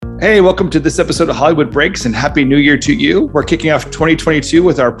Hey, welcome to this episode of Hollywood Breaks and Happy New Year to you. We're kicking off 2022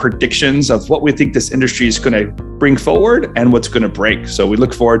 with our predictions of what we think this industry is going to bring forward and what's going to break. So we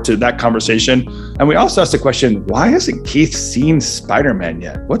look forward to that conversation. And we also asked the question, why hasn't Keith seen Spiderman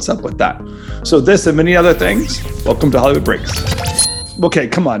yet? What's up with that? So this and many other things, welcome to Hollywood Breaks. Okay,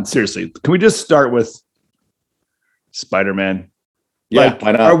 come on, seriously. Can we just start with Spiderman? Yeah,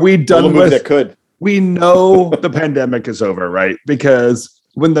 why not? Are we done with that could? We know the pandemic is over, right? Because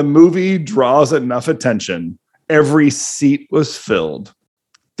when the movie draws enough attention, every seat was filled.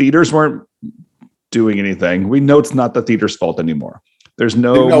 Theaters weren't doing anything. We know it's not the theater's fault anymore. There's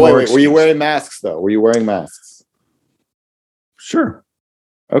no. Wait. Were you wearing masks though? Were you wearing masks? Sure.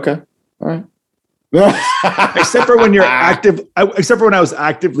 Okay. All right. Except for when you're active. Except for when I was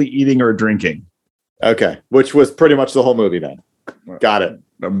actively eating or drinking. Okay, which was pretty much the whole movie then. Got it.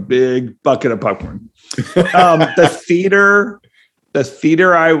 A big bucket of popcorn. The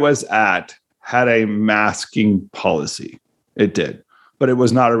theater I was at had a masking policy. It did, but it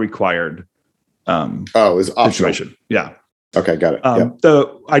was not a required it was situation. Yeah. Okay, got it. I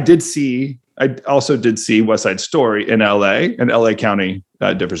also did see West Side Story in LA and LA County,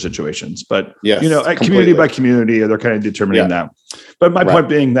 different situations, but yes, community by community, they're kind of determining that. But my point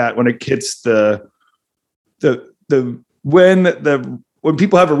being that when it hits when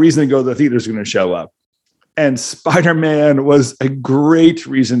people have a reason to go, the theater's going to show up. And Spider-Man was a great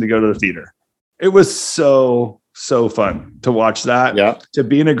reason to go to the theater. It was so fun to watch that. Yeah. To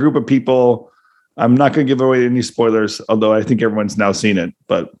be in a group of people. I'm not going to give away any spoilers, although I think everyone's now seen it.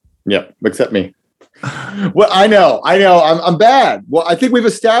 But yeah, except me. Well, I know. I'm bad. Well, I think we've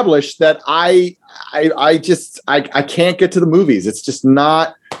established that I can't get to the movies. It's just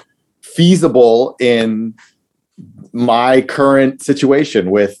not feasible in my current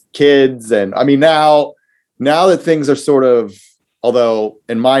situation with kids. And I mean, now that things are sort of, although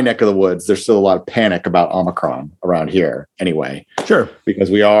in my neck of the woods, there's still a lot of panic about Omicron around here anyway. Sure.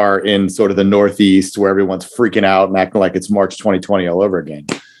 Because we are in sort of the Northeast where everyone's freaking out and acting like it's March 2020 all over again.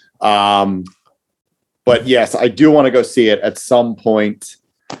 But yes, I do want to go see it at some point.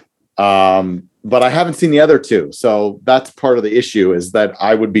 But I haven't seen the other two. So that's part of the issue, is that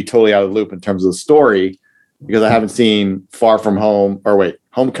I would be totally out of the loop in terms of the story because I haven't seen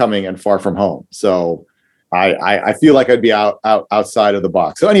Homecoming and Far From Home. So I feel like I'd be outside of the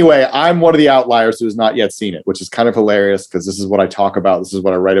box. So anyway, I'm one of the outliers who has not yet seen it, which is kind of hilarious because this is what I talk about. This is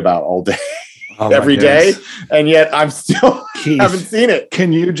what I write about all day, every day. And yet I'm still haven't seen it. Do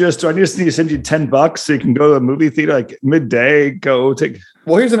I just need to send you $10 so you can go to the movie theater like midday, go take.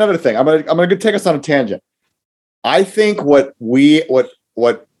 Well, here's another thing. I'm going to take us on a tangent. I think what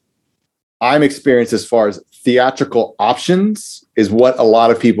I'm experienced as far as theatrical options is what a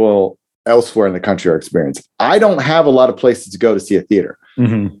lot of people elsewhere in the country are experiencing. I don't have a lot of places to go to see a theater,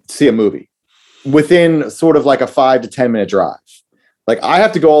 see a movie within sort of like a 5 to 10 minute drive. Like I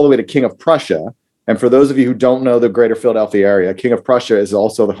have to go all the way to King of Prussia. And for those of you who don't know the greater Philadelphia area, King of Prussia is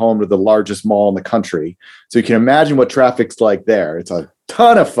also the home to the largest mall in the country. So you can imagine what traffic's like there. It's a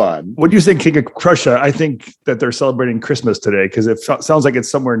ton of fun. When you say King of Prussia, I think that they're celebrating Christmas today because it sounds like it's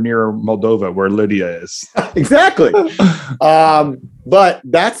somewhere near Moldova where Lydia is. Exactly. But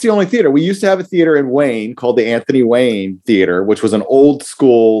that's the only theater. We used to have a theater in Wayne called the Anthony Wayne Theater, which was an old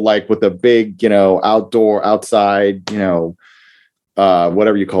school, like with a big, outside,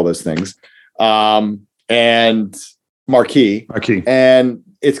 whatever you call those things. And marquee, and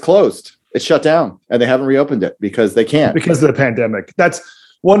it's closed. It's shut down, and they haven't reopened it because they can't. Because of the pandemic. That's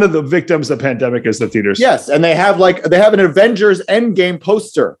one of the victims of the pandemic is the theaters. Yes, and they have an Avengers Endgame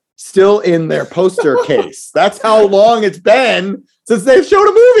poster still in their poster case. That's how long it's been since they've showed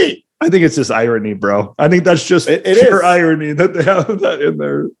a movie. I think it's just irony, bro. I think that's just pure irony that they have that in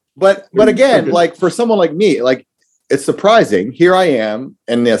there. But again, like for someone like me, like it's surprising. Here I am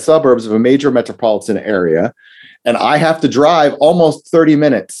in the suburbs of a major metropolitan area, and I have to drive almost 30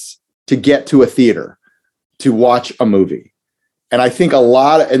 minutes to get to a theater to watch a movie. And I think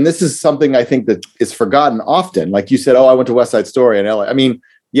and this is something I think that is forgotten often. Like you said, I went to West Side Story in LA. I mean,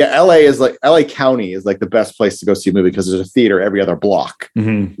 yeah, LA County is like the best place to go see a movie because there's a theater every other block.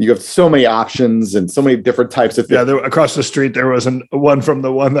 Mm-hmm. You have so many options and so many different types of things. Yeah, across the street, there was one from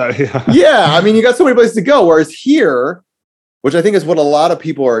the one that, yeah, I mean, you got so many places to go. Whereas here, which I think is what a lot of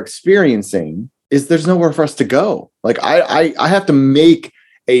people are experiencing, is there's nowhere for us to go. Like I have to make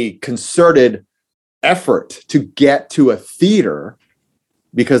a concerted effort to get to a theater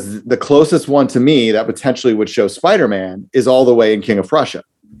because the closest one to me that potentially would show Spider-Man is all the way in King of Prussia.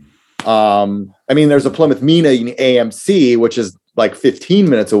 I mean, there's a Plymouth Meeting AMC, which is like 15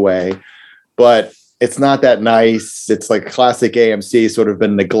 minutes away, but it's not that nice. It's like classic AMC, sort of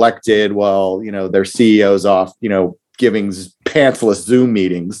been neglected while, their CEO's off, giving pantsless Zoom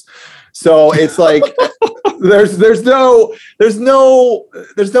meetings. So it's like there's no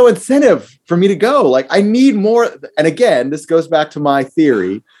incentive for me to go. Like, I need more. And again, this goes back to my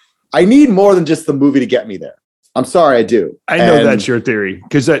theory. I need more than just the movie to get me there. I'm sorry, I do. I know that's your theory,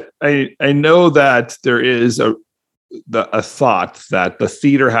 because I know that there is a thought that the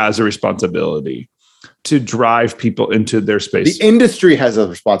theater has a responsibility to drive people into their space. The industry has a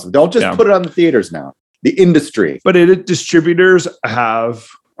responsibility. Don't just put it on the theaters now. The industry. But distributors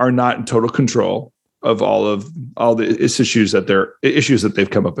are not in total control of all the issues that they've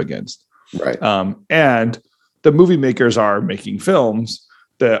come up against. Right. And the movie makers are making films.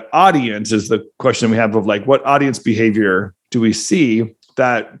 The audience is the question we have of, like, what audience behavior do we see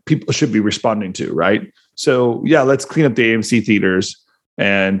that people should be responding to, right? So yeah, let's clean up the AMC theaters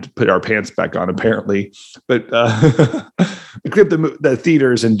and put our pants back on, apparently. But clean up the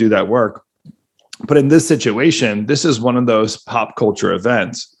theaters and do that work. But in this situation, this is one of those pop culture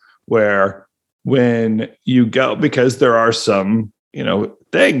events where when you go, because there are some,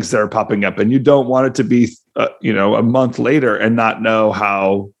 things that are popping up, and you don't want it to be, a month later and not know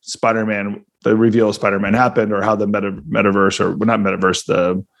how the reveal of Spider-Man happened, or how the metaverse, or not metaverse,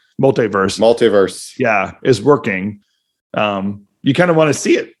 the multiverse, is working. You kind of want to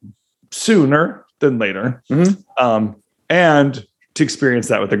see it sooner than later. Mm-hmm. And to experience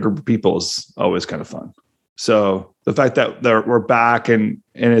that with a group of people is always kind of fun. So the fact that we're back in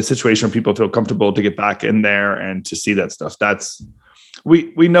a situation where people feel comfortable to get back in there and to see that stuff,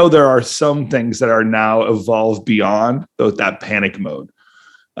 we know there are some things that are now evolved beyond that panic mode.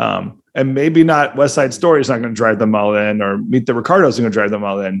 And maybe not West Side Story is not going to drive them all in, or Meet the Ricardos is going to drive them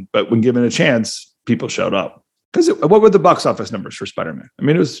all in. But when given a chance, people showed up. Because what were the box office numbers for Spider-Man? I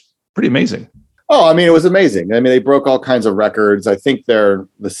mean, it was pretty amazing. Oh, I mean, it was amazing. I mean, they broke all kinds of records. I think they're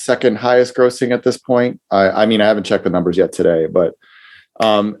the second highest grossing at this point. I mean, I haven't checked the numbers yet today, but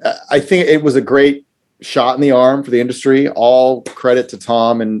I think it was a great shot in the arm for the industry. All credit to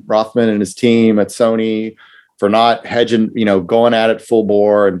Tom and Rothman and his team at Sony for not hedging, going at it full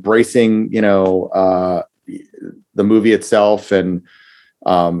bore, embracing, the movie itself, and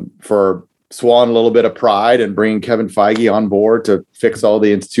for swallowing a little bit of pride and bringing Kevin Feige on board to fix all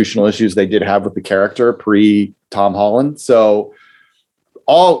the institutional issues they did have with the character pre Tom Holland. So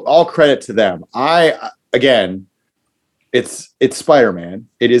all credit to them. It's Spider-Man.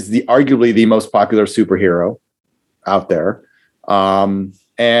 It is arguably the most popular superhero out there.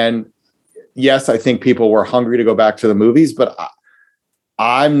 And yes, I think people were hungry to go back to the movies, but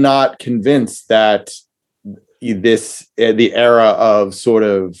I'm not convinced that the era of sort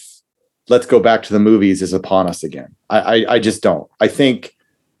of let's go back to the movies is upon us again. I just don't. I think,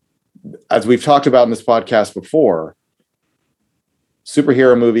 as we've talked about in this podcast before,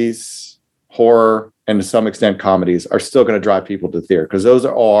 superhero movies, horror, and to some extent comedies are still going to drive people to the theater, because those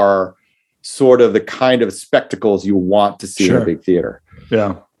are sort of the kind of spectacles you want to see in a big theater.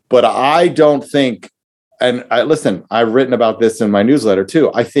 Yeah. But I don't think, and I've written about this in my newsletter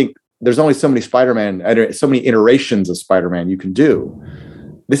too. I think there's only so many Spider-Man, so many iterations of Spider-Man you can do.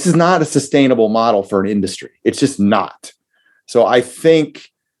 This is not a sustainable model for an industry. It's just not. So I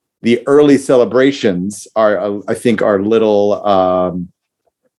think the early celebrations are a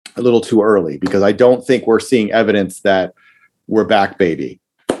little too early, because I don't think we're seeing evidence that we're back, baby.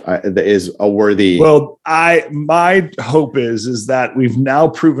 That is a worthy. Well, my hope is that we've now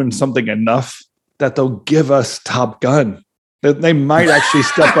proven something enough that they'll give us Top Gun. That they might actually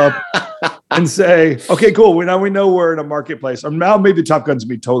step up and say, okay, cool. We know we're in a marketplace. Or now maybe Top Gun's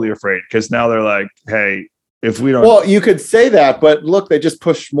gonna be totally afraid, because now they're like, hey, if we don't. Well, you could say that, but look, they just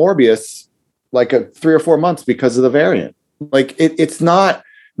pushed Morbius like 3 or 4 months because of the variant. Like it's not.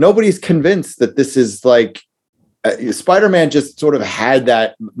 Nobody's convinced that this is like Spider-Man just sort of had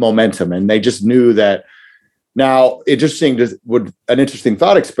that momentum, and they just knew that. Now, an interesting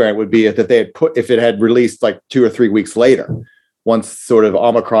thought experiment would be that they had if it had released like 2 or 3 weeks later, once sort of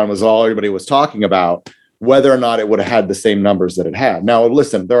Omicron was all everybody was talking about, whether or not it would have had the same numbers that it had. Now,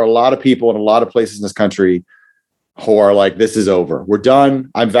 listen, there are a lot of people in a lot of places in this country who are like, this is over. We're done.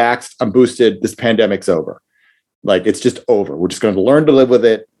 I'm vaxxed. I'm boosted. This pandemic's over. Like, it's just over. We're just going to learn to live with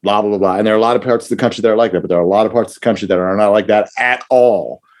it, blah, blah, blah. And there are a lot of parts of the country that are like that, but there are a lot of parts of the country that are not like that at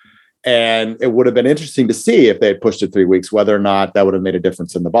all. And it would have been interesting to see, if they had pushed it 3 weeks, whether or not that would have made a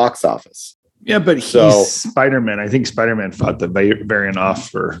difference in the box office. Yeah, but he's Spider-Man. I think Spider-Man fought the variant off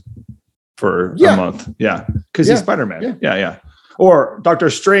for a month. Yeah, because he's Spider-Man. Yeah. Or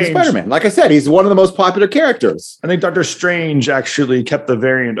Doctor Strange. He's Spider-Man. Like I said, he's one of the most popular characters. I think Doctor Strange actually kept the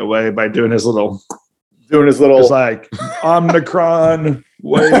variant away by doing his little Doing his little. It's like Omicron.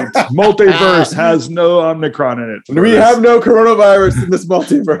 Wait, multiverse has no Omicron in it. We have no coronavirus in this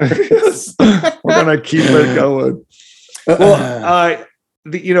multiverse. We're gonna keep it going. Well,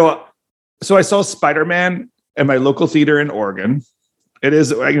 so I saw Spiderman at my local theater in Oregon. It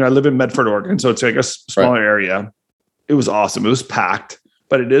is, I live in Medford, Oregon, so it's like a smaller area. It was awesome. It was packed,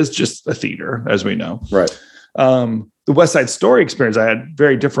 but it is just a theater, as we know. Right. The West Side Story experience I had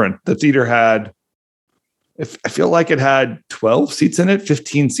very different. The theater had, I feel like it had 12 seats in it,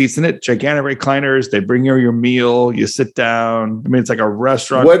 15 seats in it, gigantic recliners. They bring you your meal, you sit down. I mean, it's like a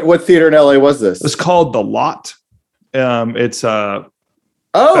restaurant. What theater in LA was this? It's called The Lot. It's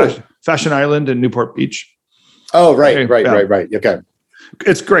Fashion Island in Newport Beach. Oh, right. Okay.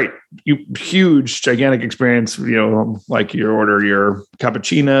 It's great. Huge, gigantic experience. Like you order your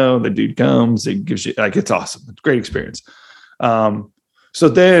cappuccino, the dude comes, it gives you it's awesome. It's a great experience. So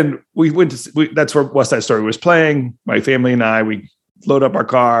then we went that's where West Side Story was playing. My family and I, we load up our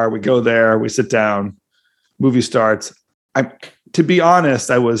car, we go there, we sit down, movie starts. To be honest,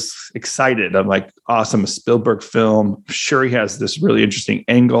 I was excited. I'm like, awesome, a Spielberg film. I'm sure he has this really interesting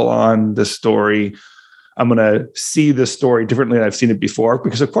angle on this story. I'm going to see this story differently than I've seen it before.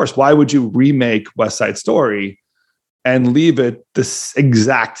 Because, of course, why would you remake West Side Story and leave it this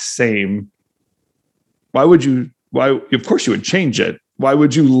exact same? Of course, you would change it. Why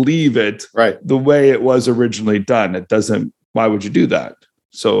would you leave it the way it was originally done? It doesn't. Why would you do that?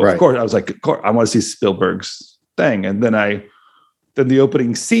 So, of course, I was like, of course, I want to see Spielberg's thing. And then the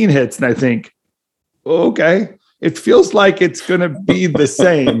opening scene hits and I think, okay, it feels like it's going to be the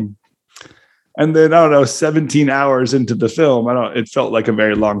same. And then, I don't know, 17 hours into the film, it felt like a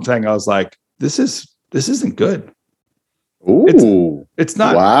very long thing. I was like, this isn't good. Ooh, it's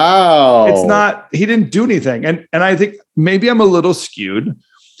not. Wow. It's not, he didn't do anything. And I think maybe I'm a little skewed.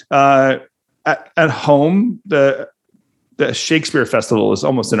 At home, the Shakespeare Festival is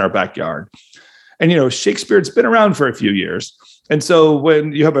almost in our backyard. And, Shakespeare's been around for a few years. And so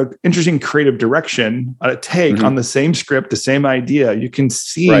when you have an interesting creative direction, a take on the same script, the same idea, you can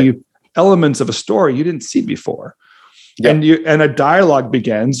see elements of a story you didn't see before. Yep. And a dialogue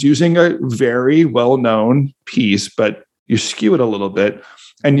begins using a very well-known piece, but you skew it a little bit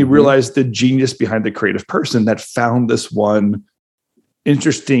and you realize the genius behind the creative person that found this one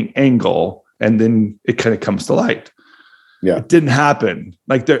interesting angle, and then it kind of comes to light. Yeah. It didn't happen.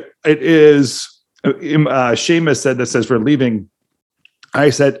 Like it is, Seamus said this as we're leaving. I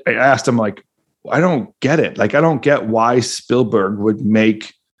asked him, like, I don't get it. Like, I don't get why Spielberg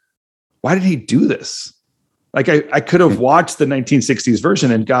why did he do this? Like, I could have watched the 1960s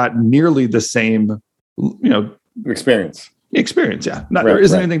version and got nearly the same, experience. Yeah. There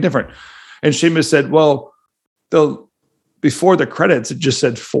isn't anything different. And Seamus said, well, before the credits, it just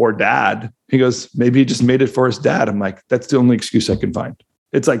said for dad. He goes, maybe he just made it for his dad. I'm like, that's the only excuse I can find.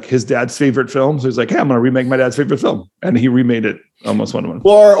 It's like his dad's favorite film. So he's like, hey, I'm going to remake my dad's favorite film. And he remade it almost one-to-one.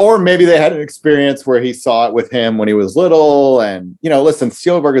 Or maybe they had an experience where he saw it with him when he was little. And, listen,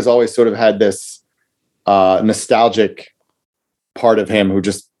 Spielberg has always sort of had this nostalgic part of him who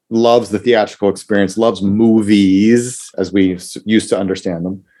just loves the theatrical experience, loves movies as we used to understand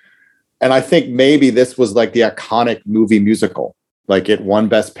them. And I think maybe this was like the iconic movie musical. Like, it won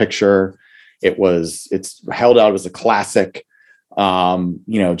Best Picture. It's held out as a classic.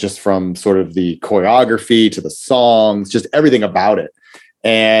 Just from sort of the choreography to the songs, just everything about it.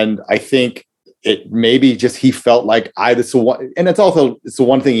 And I think it maybe just, he felt like and it's the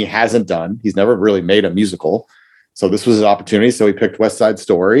one thing he hasn't done. He's never really made a musical. So this was his opportunity. So he picked West Side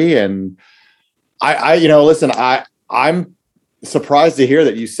Story. And I'm surprised to hear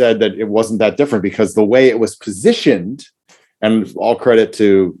that you said that it wasn't that different, because the way it was positioned, and all credit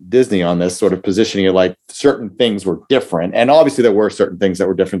to Disney on this, sort of positioning it like certain things were different. And obviously there were certain things that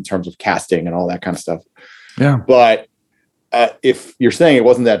were different in terms of casting and all that kind of stuff. Yeah. But if you're saying it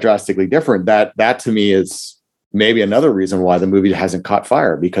wasn't that drastically different, that to me is maybe another reason why the movie hasn't caught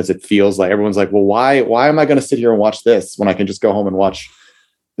fire, because it feels like everyone's like, well, why am I going to sit here and watch this when I can just go home and watch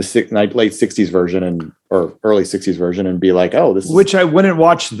the late 60s version or early 60s version and be like, oh, which I wouldn't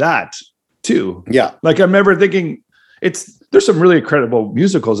watch that too. Yeah. Like, I remember thinking, there's some really incredible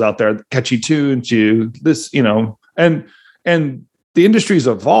musicals out there, catchy tunes, and the industry's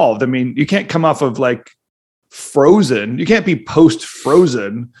evolved. I mean, you can't come off of like Frozen. You can't be post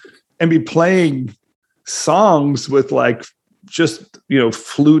Frozen and be playing songs with like just,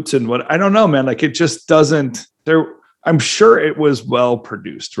 flutes and what, I don't know, man. Like, it just doesn't I'm sure it was well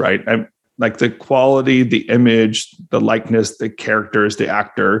produced, right? Like the quality, the image, the likeness, the characters, the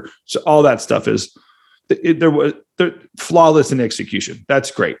actor. So all that stuff is, they're flawless in execution.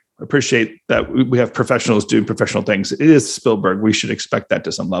 That's great. appreciate that we have professionals doing professional things. It is Spielberg. We should expect that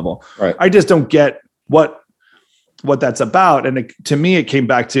to some level. Right. I just don't get what that's about. And to me, it came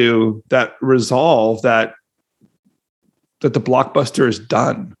back to that resolve that the blockbuster is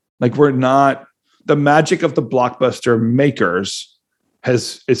done. Like, we're not, the magic of the blockbuster makers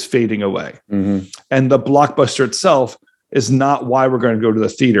is fading away. Mm-hmm. And the blockbuster itself is not why we're going to go to the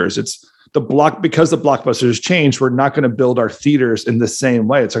theaters. It's because the blockbusters changed, we're not going to build our theaters in the same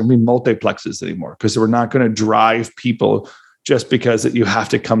way. It's not going to be multiplexes anymore, because we're not going to drive people just because that you have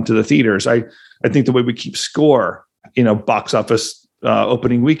to come to the theaters. I think the way we keep score, box office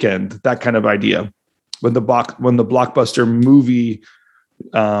opening weekend, that kind of idea. When the blockbuster movie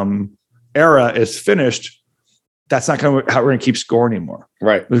era is finished, that's not how we're going to keep score anymore.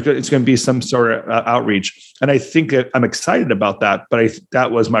 Right. It's going to be some sort of outreach. And I think that I'm excited about that, but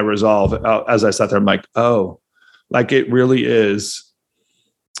that was my resolve as I sat there. I'm like, oh, like, it really is,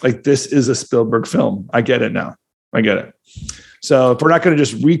 like, this is a Spielberg film. I get it now. I get it. So if we're not going to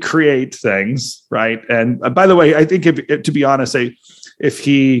just recreate things, right? And by the way, I think to be honest,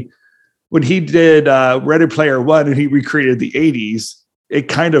 when he did Ready Player One and he recreated the 80s, it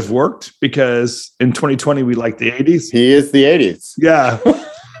kind of worked, because in 2020 we like the 80s. He is the 80s. Yeah.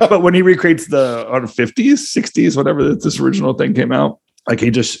 But when he recreates the 50s, 60s, whatever this original thing came out, like, he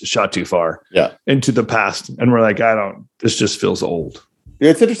just shot too far into the past. And we're like, this just feels old.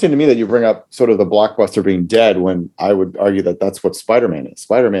 It's interesting to me that you bring up sort of the blockbuster being dead, when I would argue that that's what Spider-Man is.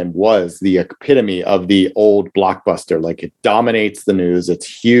 Spider-Man was the epitome of the old blockbuster. Like, it dominates the news. It's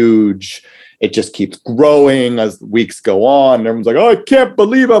huge. It just keeps growing as weeks go on. And everyone's like, oh, I can't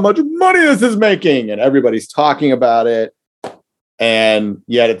believe how much money this is making. And everybody's talking about it. And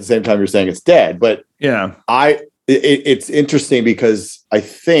yet at the same time, you're saying it's dead. But yeah, it's interesting, because I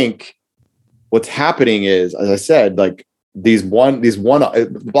think what's happening is, as I said, like, these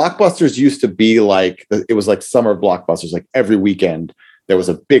blockbusters used to be like, it was like summer blockbusters. Like, every weekend there was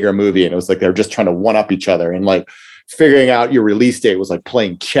a bigger movie, and it was like, they were just trying to one up each other. And like, figuring out your release date was like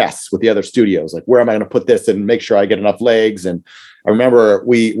playing chess with the other studios. Like, where am I going to put this and make sure I get enough legs? And I remember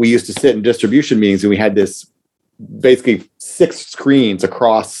we used to sit in distribution meetings, and we had this basically 6 screens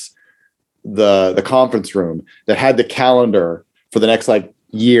across the conference room that had the calendar for the next like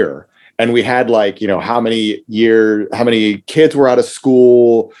year. And we had like, how many kids were out of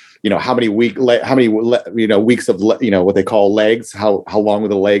school, how many weeks of, what they call legs, how long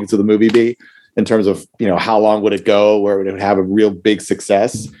would the legs of the movie be? In terms of, how long would it go, where it would have a real big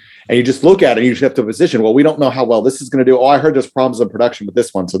success. And you just look at it and you just have to position, well, we don't know how well this is going to do. Oh, I heard there's problems in production with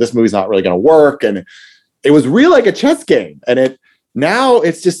this one, so this movie's not really going to work. And it was really like a chess game. And now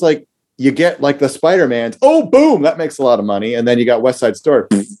it's just like, you get like the Spider-Man's, oh, boom, that makes a lot of money. And then you got West Side Story,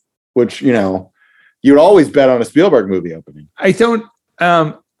 which, you would always bet on a Spielberg movie opening. I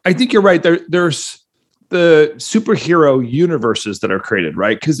think you're right. There's the superhero universes that are created,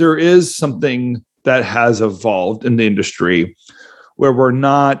 right? Because there is something that has evolved in the industry where we're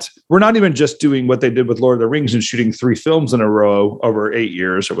not even just doing what they did with Lord of the Rings and shooting 3 films in a row over 8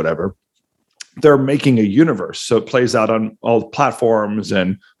 years or whatever. They're making a universe. So it plays out on all platforms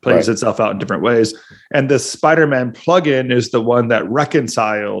and plays itself out in different ways. And the Spider-Man plugin is the one that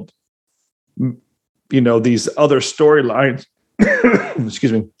reconciled, these other storylines,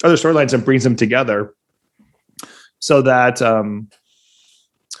 other storylines, and brings them together. So that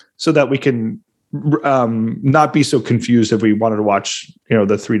we can not be so confused if we wanted to watch,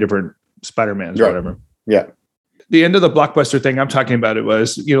 the 3 different Spider-Mans or whatever. Yeah. The end of the blockbuster thing I'm talking about, it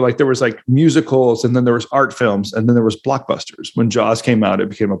was, like there was like musicals, and then there was art films, and then there was blockbusters. When Jaws came out, it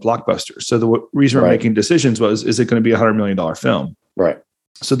became a blockbuster. So the reason we're making decisions was, is it going to be $100 million film? Right.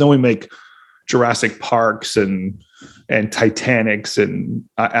 So then we make Jurassic Parks and Titanics and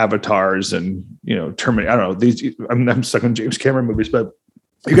Avatars and, Terminator. I don't know. These, I'm stuck on James Cameron movies, but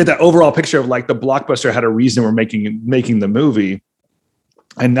you get that overall picture of like the blockbuster had a reason we're making the movie.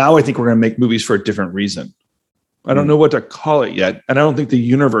 And now I think we're going to make movies for a different reason. I don't know what to call it yet. And I don't think the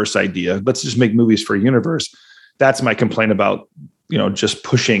universe idea, let's just make movies for a universe. That's my complaint about, just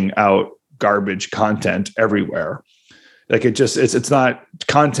pushing out garbage content everywhere. Like it's not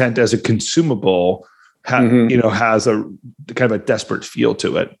content as a consumable, has a kind of a desperate feel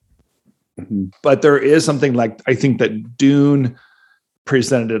to it. Mm-hmm. But there is something like, I think that Dune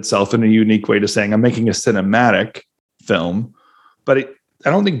presented itself in a unique way to saying, I'm making a cinematic film, but I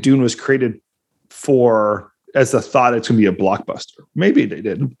don't think Dune was created as the thought it's going to be a blockbuster. Maybe they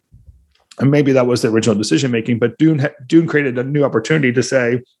did. And maybe that was the original decision-making, but Dune created a new opportunity to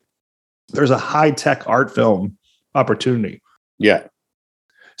say, there's a high-tech art film opportunity. Yeah.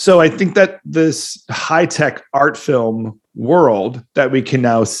 So I think that this high-tech art film world that we can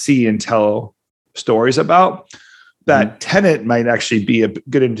now see and tell stories about, that Tenet might actually be a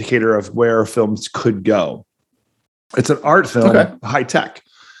good indicator of where films could go. It's an art film, high-tech.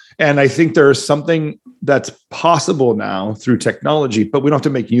 And I think there's something that's possible now through technology, but we don't have to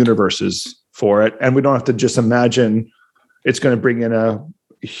make universes for it. And we don't have to just imagine it's going to bring in a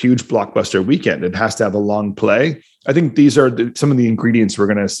huge blockbuster weekend. It has to have a long play. I think these are some of the ingredients we're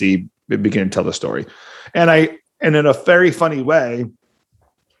going to see begin to tell the story. And in a very funny way,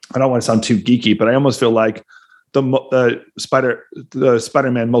 I don't want to sound too geeky, but I almost feel like the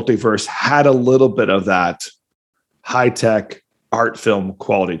Spider-Man multiverse had a little bit of that high-tech art film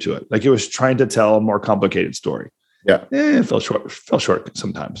quality to it. Like it was trying to tell a more complicated story. Yeah. It fell short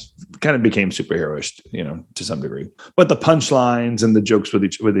sometimes. Kind of became superheroish, to some degree. But the punchlines and the jokes with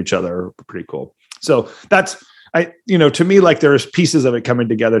each other are pretty cool. So that's, to me, like there's pieces of it coming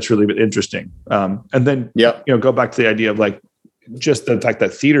together. It's really interesting. And then, go back to the idea of like just the fact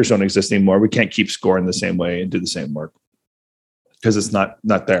that theaters don't exist anymore. We can't keep scoring the same way and do the same work because it's not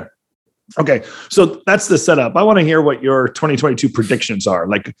there. Okay. So that's the setup. I want to hear what your 2022 predictions are.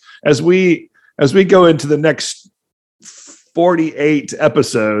 Like as we go into the next 48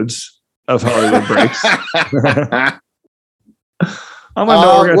 episodes of Hollywood Breaks. I want to know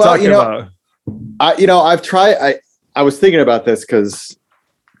what we're going to talk about. I've tried. I was thinking about this because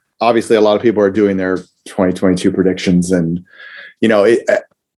obviously a lot of people are doing their 2022 predictions, and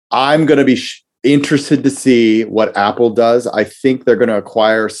I'm going to be interested to see what Apple does. I think they're going to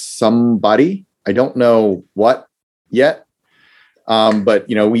acquire somebody. I don't know what yet, but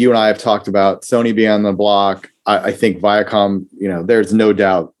you and I have talked about Sony being on the block. I think Viacom, there's no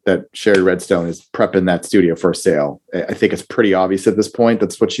doubt that Sherry Redstone is prepping that studio for a sale. I think it's pretty obvious at this point.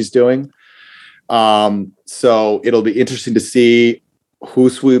 That's what she's doing. So it'll be interesting to see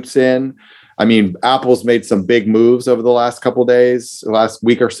who swoops in. I mean, Apple's made some big moves over the last couple of days, last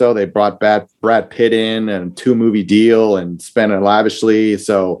week or so. They brought Brad Pitt in and 2-movie deal and spent it lavishly.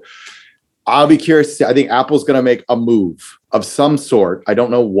 So I'll be curious to see. I think Apple's going to make a move of some sort. I don't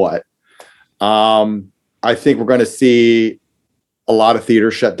know what. I think we're going to see a lot of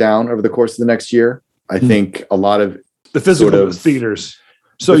theaters shut down over the course of the next year. I think a lot of the physical theaters.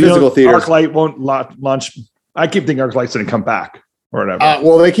 So the physical theaters. ArcLight won't launch. I keep thinking ArcLight's going to come back or whatever.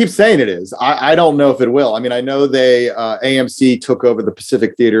 Well, they keep saying it is. I don't know if it will. I mean, I know AMC took over the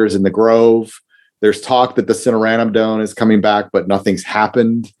Pacific theaters in the Grove. There's talk that the Cinerama Dome is coming back, but nothing's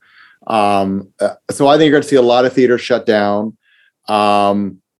happened. So I think you're going to see a lot of theaters shut down.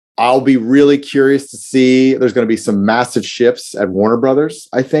 I'll be really curious to see. There's going to be some massive shifts at Warner Brothers.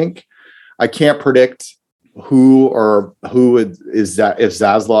 I think I can't predict who is that, if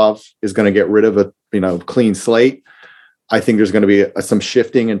Zaslav is going to get rid of a clean slate. I think there's going to be some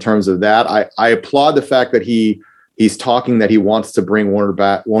shifting in terms of that. I applaud the fact that he's talking that he wants to bring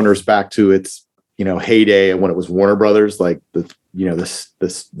Warner's back to its heyday when it was Warner Brothers, like the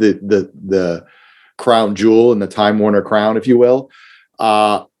crown jewel and the Time Warner crown, if you will.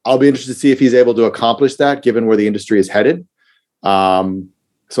 I'll be interested to see if he's able to accomplish that, given where the industry is headed.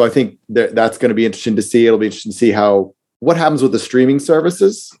 So I think that's going to be interesting to see. It'll be interesting to see what happens with the streaming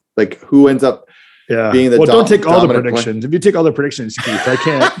services, like who ends up being the don't take all the predictions. If you take all the predictions, Keith, I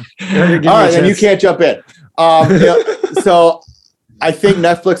can't. All right, then you can't jump in. So I think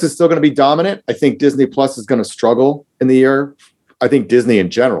Netflix is still going to be dominant. I think Disney Plus is going to struggle in the year. I think Disney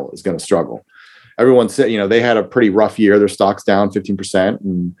in general is going to struggle. Everyone said, they had a pretty rough year. Their stock's down 15%.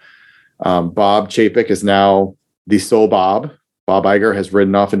 And Bob Chapek is now the sole Bob. Bob Iger has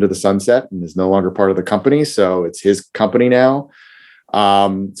ridden off into the sunset and is no longer part of the company. So it's his company now.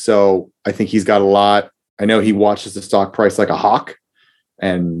 So I think he's got a lot. I know he watches the stock price like a hawk.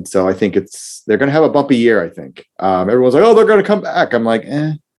 And so I think they're going to have a bumpy year, I think. Everyone's like, oh, they're going to come back. I'm like,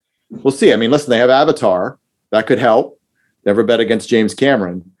 we'll see. I mean, listen, they have Avatar. That could help. Never bet against James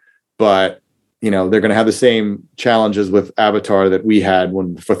Cameron. But they're going to have the same challenges with Avatar that we had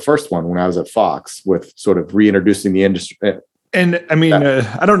for the first one when I was at Fox, with sort of reintroducing the industry. And I mean,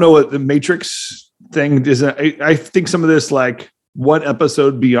 I don't know what the Matrix thing is. I think some of this, like one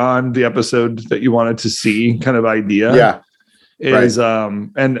episode beyond the episode that you wanted to see kind of idea is,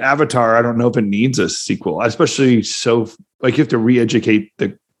 and Avatar, I don't know if it needs a sequel, especially so like you have to re-educate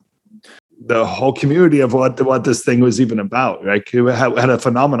the whole community of what this thing was even about. Like it had a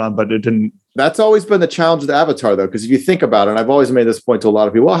phenomenon, but it didn't. That's always been the challenge with Avatar, though, because if you think about it, and I've always made this point to a lot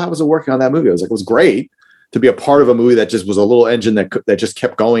of people, well, how was it working on that movie? I was like, it was great to be a part of a movie that just was a little engine that just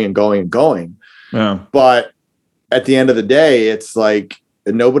kept going and going and going. Yeah. But at the end of the day, it's like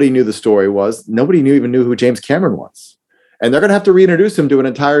nobody knew the story was. Nobody even knew who James Cameron was. and they're going to have to reintroduce him to an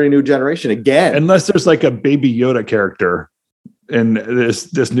entirely new generation again. Unless there's like a Baby Yoda character in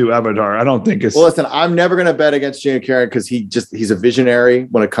this new Avatar. I don't think it's... Well, listen, I'm never going to bet against Gina Carano because he's a visionary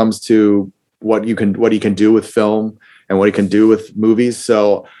when it comes to what he can do with film and what he can do with movies.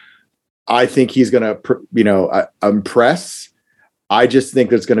 So I think he's going to, impress. I just think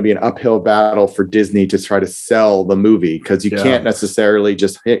there's going to be an uphill battle for Disney to try to sell the movie because you can't necessarily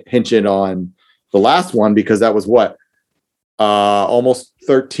just hinge it on the last one because that was what? Almost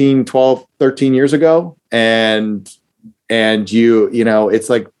 13 years ago. And it's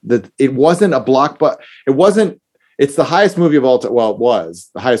like it wasn't a blockbuster. It's the highest movie of all time. Well, it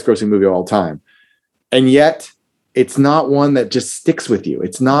was the highest grossing movie of all time. And yet it's not one that just sticks with you.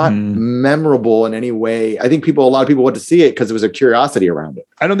 It's not memorable in any way. I think a lot of people went to see it because there was a curiosity around it.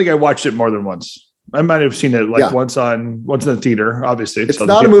 I don't think I watched it more than once. I might have seen it once in the theater. Obviously, it's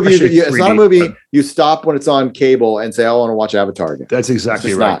not a movie. It's not a movie you stop when it's on cable and say, "I want to watch Avatar again." That's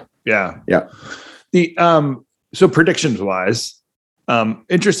exactly right. Yeah. The so predictions wise,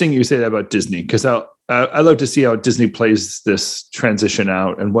 interesting you say that about Disney because I love to see how Disney plays this transition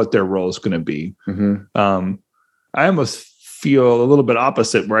out and what their role is going to be. Mm-hmm. I almost feel a little bit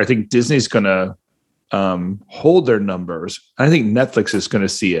opposite where I think Disney's going to hold their numbers. I think Netflix is going to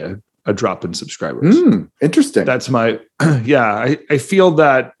see a drop in subscribers. Interesting. That's my, I feel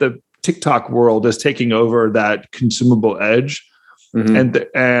that the TikTok world is taking over that consumable edge. Mm-hmm.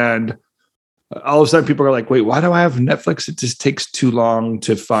 And all of a sudden people are like, wait, why do I have Netflix? It just takes too long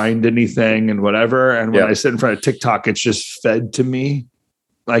to find anything and whatever. And when I sit in front of TikTok, it's just fed to me.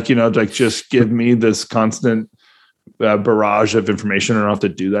 Just give me this constant barrage of information. I don't have to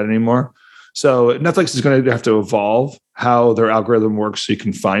do that anymore. So Netflix is going to have to evolve how their algorithm works so you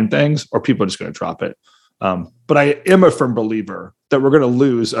can find things, or people are just going to drop it. But I am a firm believer that we're going to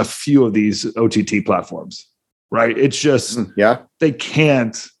lose a few of these OTT platforms, right? It's just, they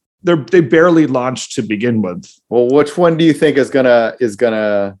can't, they barely launched to begin with. Well, which one do you think is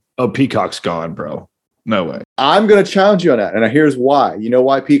gonna? Oh, Peacock's gone, bro. No way. I'm going to challenge you on that. And here's why. You know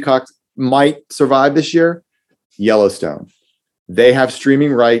why Peacock might survive this year? Yellowstone. They have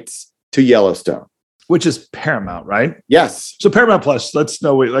streaming rights to Yellowstone, which is Paramount, right? Yes. So Paramount Plus,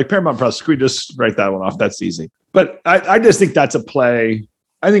 Paramount Plus, can we just write that one off? That's easy. But I just think that's a play.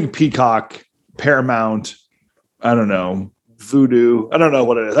 I think Peacock, Paramount, I don't know, Voodoo, I don't know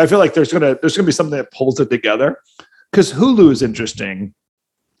what it is. I feel like there's gonna be something that pulls it together because Hulu is interesting.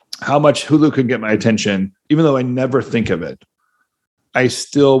 How much Hulu can get my attention, even though I never think of it. I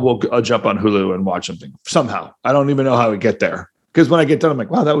still I'll jump on Hulu and watch something somehow. I don't even know how I get there. Because when I get done, I'm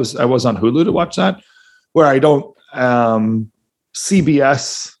like, wow, I was on Hulu to watch that. Where I don't,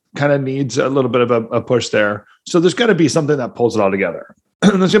 CBS kind of needs a little bit of a push there. So there's got to be something that pulls it all together.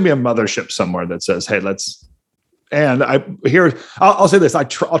 There's going to be a mothership somewhere that says, hey, I'll say this,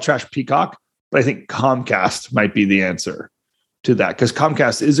 I'll trash Peacock, but I think Comcast might be the answer to that. Because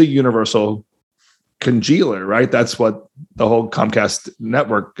Comcast is a universal congealer, right? That's what the whole Comcast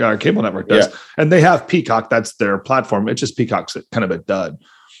network, cable network does. Yeah. And they have Peacock. That's their platform. It's just Peacock's kind of a dud.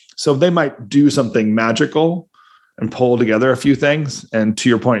 So they might do something magical and pull together a few things. And to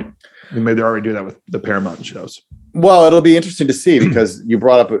your point, maybe they already do that with the Paramount shows. Well, it'll be interesting to see because you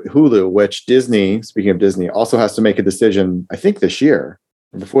brought up Hulu, which Disney, speaking of Disney, also has to make a decision, I think this year,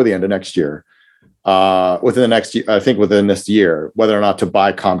 before the end of next year, within this year, whether or not to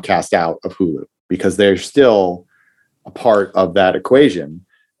buy Comcast out of Hulu. Because they're still a part of that equation.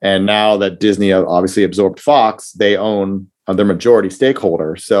 And now that Disney obviously absorbed Fox, they own their majority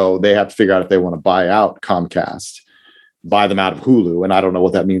stakeholder. So they have to figure out if they want to buy out Comcast, buy them out of Hulu. And I don't know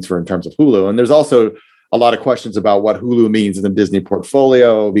what that means in terms of Hulu. And there's also a lot of questions about what Hulu means in the Disney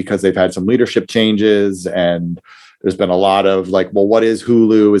portfolio because they've had some leadership changes. And there's been a lot of what is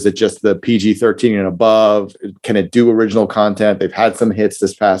Hulu? Is it just the PG-13 and above? Can it do original content? They've had some hits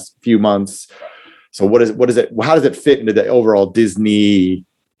this past few months. So what is it? How does it fit into the overall Disney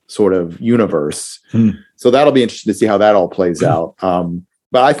sort of universe? So that'll be interesting to see how that all plays out.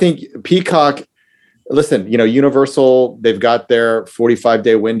 But I think Peacock, listen, Universal, they've got their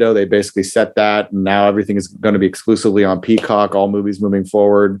 45-day window. They basically set that. And now everything is going to be exclusively on Peacock, all movies moving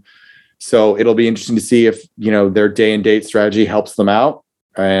forward. So it'll be interesting to see if, their day and date strategy helps them out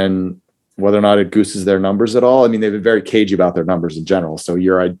and whether or not it gooses their numbers at all. I mean, they've been very cagey about their numbers in general. So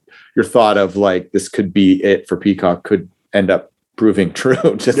your thought of this could be it for Peacock could end up proving true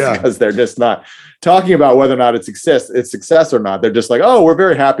because they're just not talking about whether or not it's success or not. They're just like, oh, we're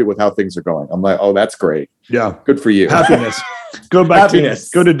very happy with how things are going. I'm like, oh, that's great. Yeah. Good for you. Happiness. Go back happiness.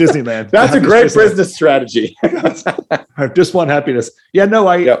 Go to Disneyland. That's a great business strategy. I just want happiness. Yeah, no,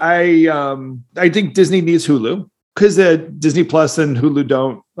 I think Disney needs Hulu. because Disney Plus and Hulu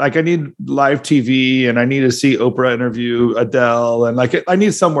don't, like, I need live TV and I need to see Oprah interview Adele, and like I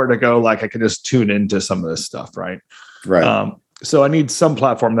need somewhere to go, like I can just tune into some of this stuff, right? Right. So I need some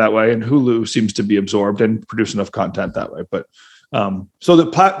platform that way, and Hulu seems to be absorbed and produce enough content that way. But so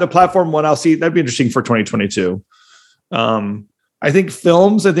the platform one, I'll see, that'd be interesting for 2022. I think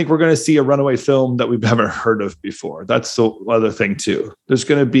films, I think we're going to see a runaway film that we haven't heard of before. That's the other thing too. There's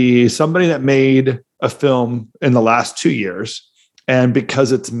going to be somebody that made a film in the last 2 years, and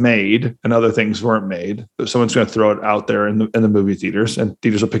because it's made and other things weren't made, someone's going to throw it out there in the movie theaters, and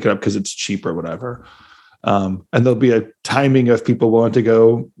theaters will pick it up because it's cheap or whatever. And there'll be a timing of people wanting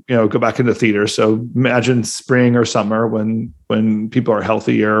to go back into theaters. So imagine spring or summer when people are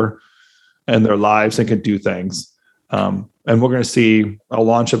healthier in their lives and can do things. And we're going to see a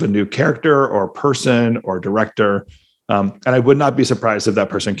launch of a new character or person or director. And I would not be surprised if that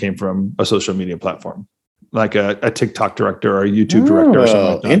person came from a social media platform, like a TikTok director or a YouTube director or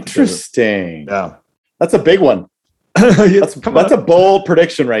something like that. Interesting. Yeah. That's a big one. That's a bold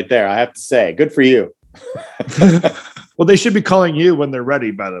prediction right there, I have to say. Good for you. Well, they should be calling you when they're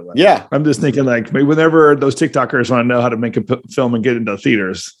ready, by the way. Yeah. I'm just thinking, like, maybe whenever those TikTokers want to know how to make a film and get into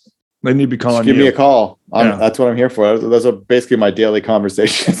theaters, they need to be calling you. Give me a call. That's what I'm here for. Those are basically my daily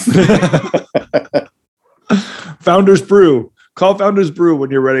conversations. Founders Brew. Call Founders Brew when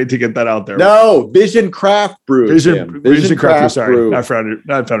you're ready to get that out there. No, Vision Craft Brew. Vision Craft Brew. Sorry,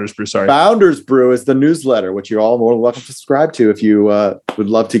 not Founders Brew. Sorry. Founders Brew is the newsletter, which you're all more than welcome to subscribe to if you would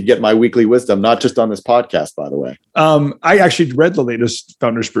love to get my weekly wisdom, not just on this podcast, by the way. I actually read the latest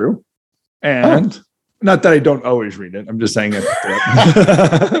Founders Brew, and not that I don't always read it. I'm just saying it.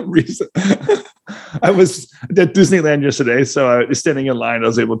 I was at Disneyland yesterday, so I was standing in line. I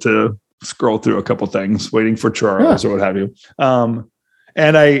was able to scroll through a couple things, waiting for churros or what have you.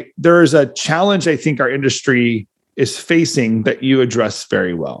 And there is a challenge I think our industry is facing that you address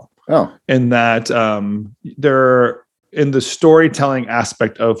very well. In that they're in the storytelling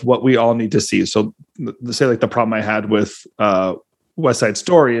aspect of what we all need to see. So say like the problem I had with West Side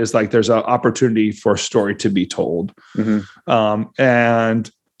Story is like there's an opportunity for a story to be told. And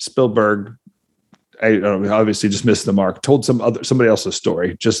Spielberg, I don't know, obviously just missed the mark, told somebody else's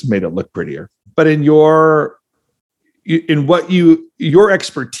story, just made it look prettier. But in your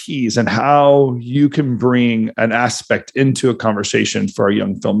expertise and how you can bring an aspect into a conversation for a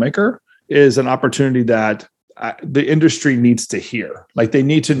young filmmaker is an opportunity that the industry needs to hear. Like they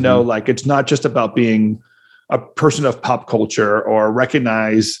need to know, like, it's not just about being a person of pop culture or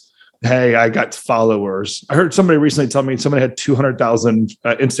recognize, hey, I got followers. I heard somebody recently tell me somebody had 200,000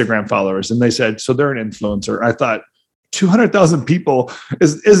 Instagram followers, and they said, so they're an influencer. I thought 200,000 people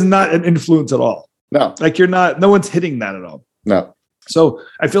is not an influence at all. No, like no one's hitting that at all. No. So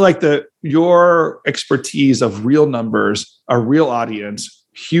I feel like your expertise of real numbers, a real audience,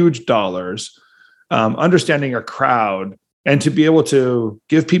 huge dollars, understanding a crowd, and to be able to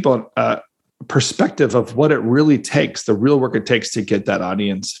give people a perspective of what it really takes, the real work it takes to get that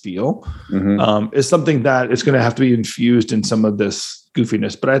audience feel, is something that is going to have to be infused in some of this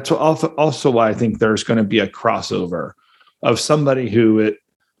goofiness. But that's also why I think there's going to be a crossover of somebody who it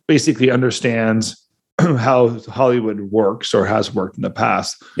basically understands how Hollywood works or has worked in the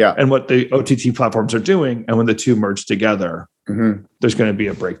past, and what the OTT platforms are doing. And when the two merge together, there's going to be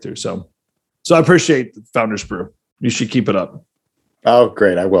a breakthrough. So I appreciate Founders Brew. You should keep it up. Oh,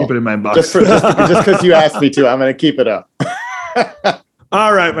 great. I will. Keep it in my inbox. Just because you asked me to, I'm going to keep it up.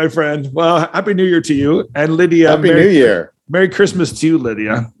 All right, my friend. Well, Happy New Year to you. And Lydia. Happy New Year. Merry Christmas to you,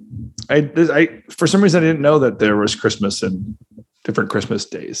 Lydia. I for some reason, I didn't know that there was Christmas and different Christmas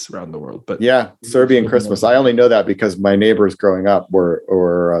days around the world. But yeah, Serbian Christmas. I only know that because my neighbors growing up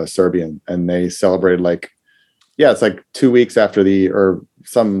were Serbian, and they celebrated it's like 2 weeks after or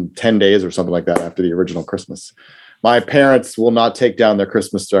some 10 days or something like that after the original Christmas. My parents will not take down their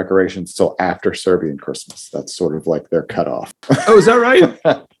Christmas decorations till after Serbian Christmas. That's sort of like their cutoff. Oh, is that right?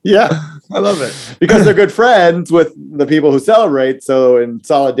 Yeah. I love it. Because they're good friends with the people who celebrate. So in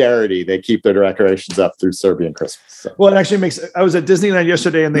solidarity, they keep their decorations up through Serbian Christmas. So. Well, it actually I was at Disneyland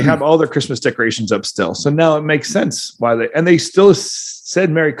yesterday and they had all their Christmas decorations up still. So now it makes sense why they still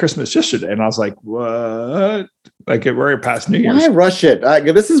said Merry Christmas yesterday. And I was like, what? Like we're past New Year's. Why rush it?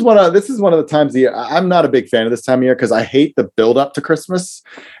 This is one of the times of the year. I'm not a big fan of this time of year because I hate the build up to Christmas.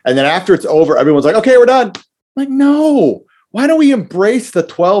 And then after it's over, everyone's like, okay, we're done. I'm like, no, why don't we embrace the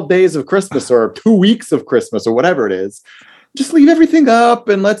 12 days of Christmas or 2 weeks of Christmas or whatever it is? Just leave everything up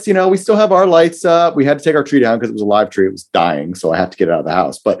and let's, we still have our lights up. We had to take our tree down because it was a live tree. It was dying. So I had to get it out of the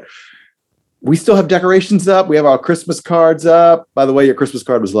house. But we still have decorations up. We have our Christmas cards up. By the way, your Christmas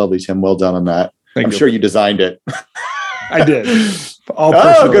card was lovely, Tim. Well done on that. I'm sure you designed it. I did.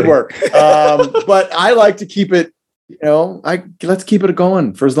 Good work. But I like to keep it, let's keep it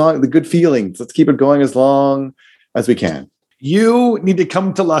going for as long, the good feelings. Let's keep it going as long as we can. You need to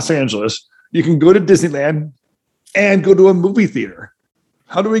come to Los Angeles. You can go to Disneyland and go to a movie theater.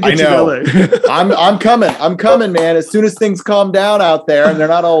 How do we get to LA? I'm coming, man. As soon as things calm down out there and they're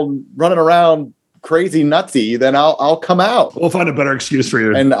not all running around crazy nutsy, then I'll come out. We'll find a better excuse for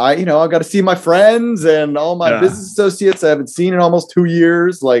you. And I got to see my friends and all my business associates I haven't seen in almost 2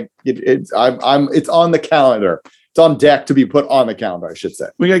 years. Like it's on the calendar. It's on deck to be put on the calendar, I should say.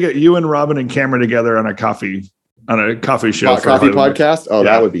 We gotta get you and Robin and Cameron together on a coffee show. Coffee podcast. Oh,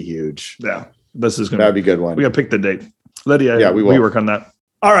 that would be huge. Yeah, that'd be a good one. We gotta pick the date, Lydia. Yeah, we work on that.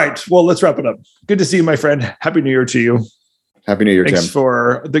 All right. Well, let's wrap it up. Good to see you, my friend. Happy New Year to you. Happy New Year, Tim. Thanks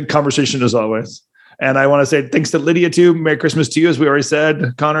for the conversation as always. And I want to say thanks to Lydia too. Merry Christmas to you, as we already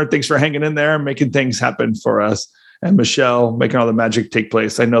said. Connor, thanks for hanging in there, making things happen for us. And Michelle, making all the magic take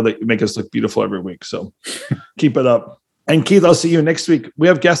place. I know that you make us look beautiful every week, so keep it up. And Keith, I'll see you next week. We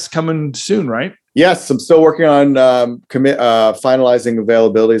have guests coming soon, right? Yes, I'm still working on finalizing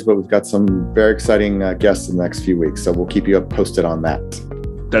availabilities, but we've got some very exciting guests in the next few weeks. So we'll keep you posted on that.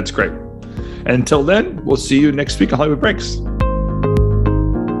 That's great. Until then, we'll see you next week on Hollywood Breaks.